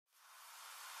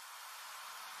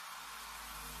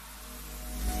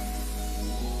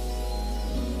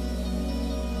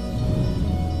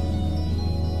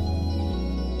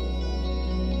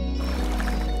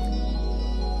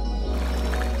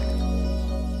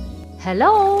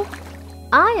Hello,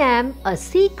 I am a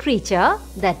sea creature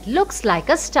that looks like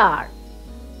a star.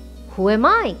 Who am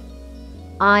I?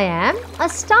 I am a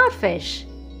starfish.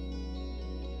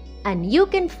 And you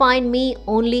can find me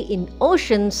only in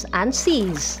oceans and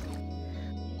seas.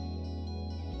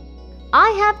 I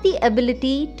have the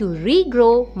ability to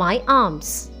regrow my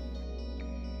arms.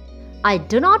 I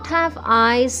do not have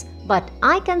eyes, but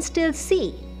I can still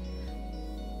see.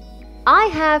 I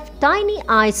have tiny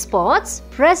eye spots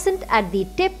present at the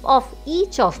tip of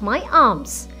each of my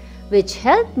arms, which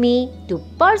help me to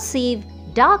perceive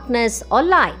darkness or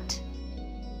light.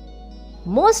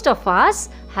 Most of us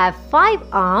have 5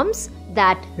 arms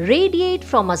that radiate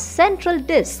from a central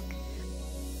disc,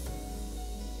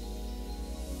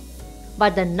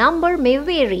 but the number may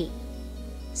vary.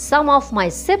 Some of my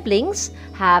siblings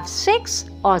have 6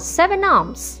 or 7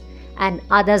 arms, and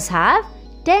others have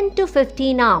 10 to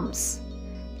 15 arms.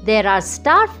 There are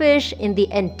starfish in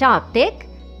the Antarctic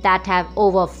that have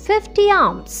over 50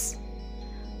 arms.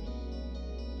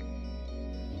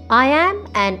 I am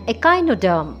an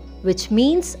echinoderm, which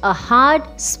means a hard,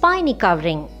 spiny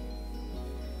covering.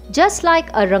 Just like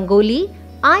a rangoli,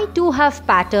 I too have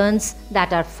patterns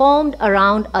that are formed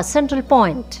around a central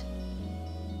point.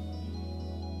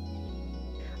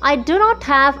 I do not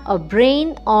have a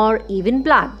brain or even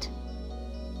blood.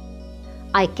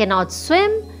 I cannot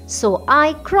swim, so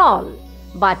I crawl,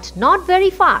 but not very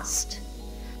fast.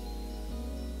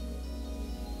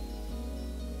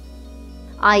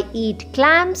 I eat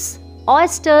clams,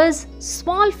 oysters,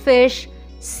 small fish,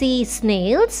 sea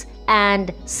snails,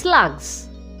 and slugs.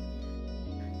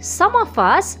 Some of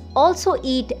us also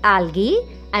eat algae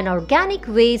and organic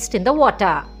waste in the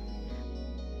water.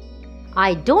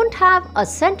 I don't have a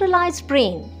centralized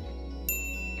brain,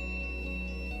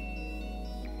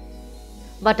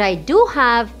 but I do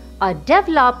have a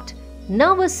developed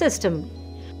nervous system.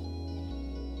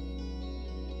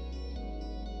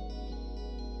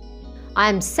 I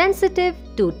am sensitive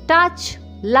to touch,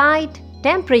 light,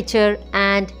 temperature,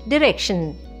 and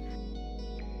direction.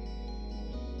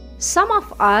 Some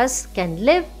of us can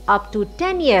live up to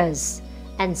 10 years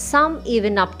and some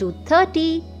even up to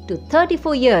 30 to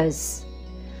 34 years.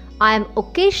 I am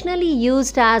occasionally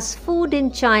used as food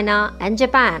in China and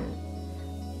Japan.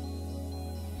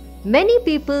 Many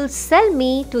people sell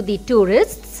me to the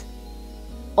tourists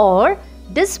or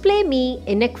display me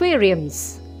in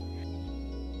aquariums.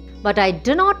 But I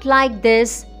do not like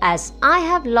this, as I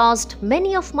have lost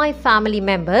many of my family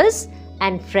members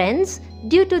and friends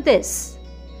due to this.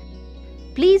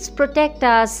 Please protect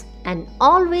us and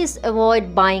always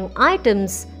avoid buying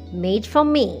items made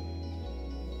from me.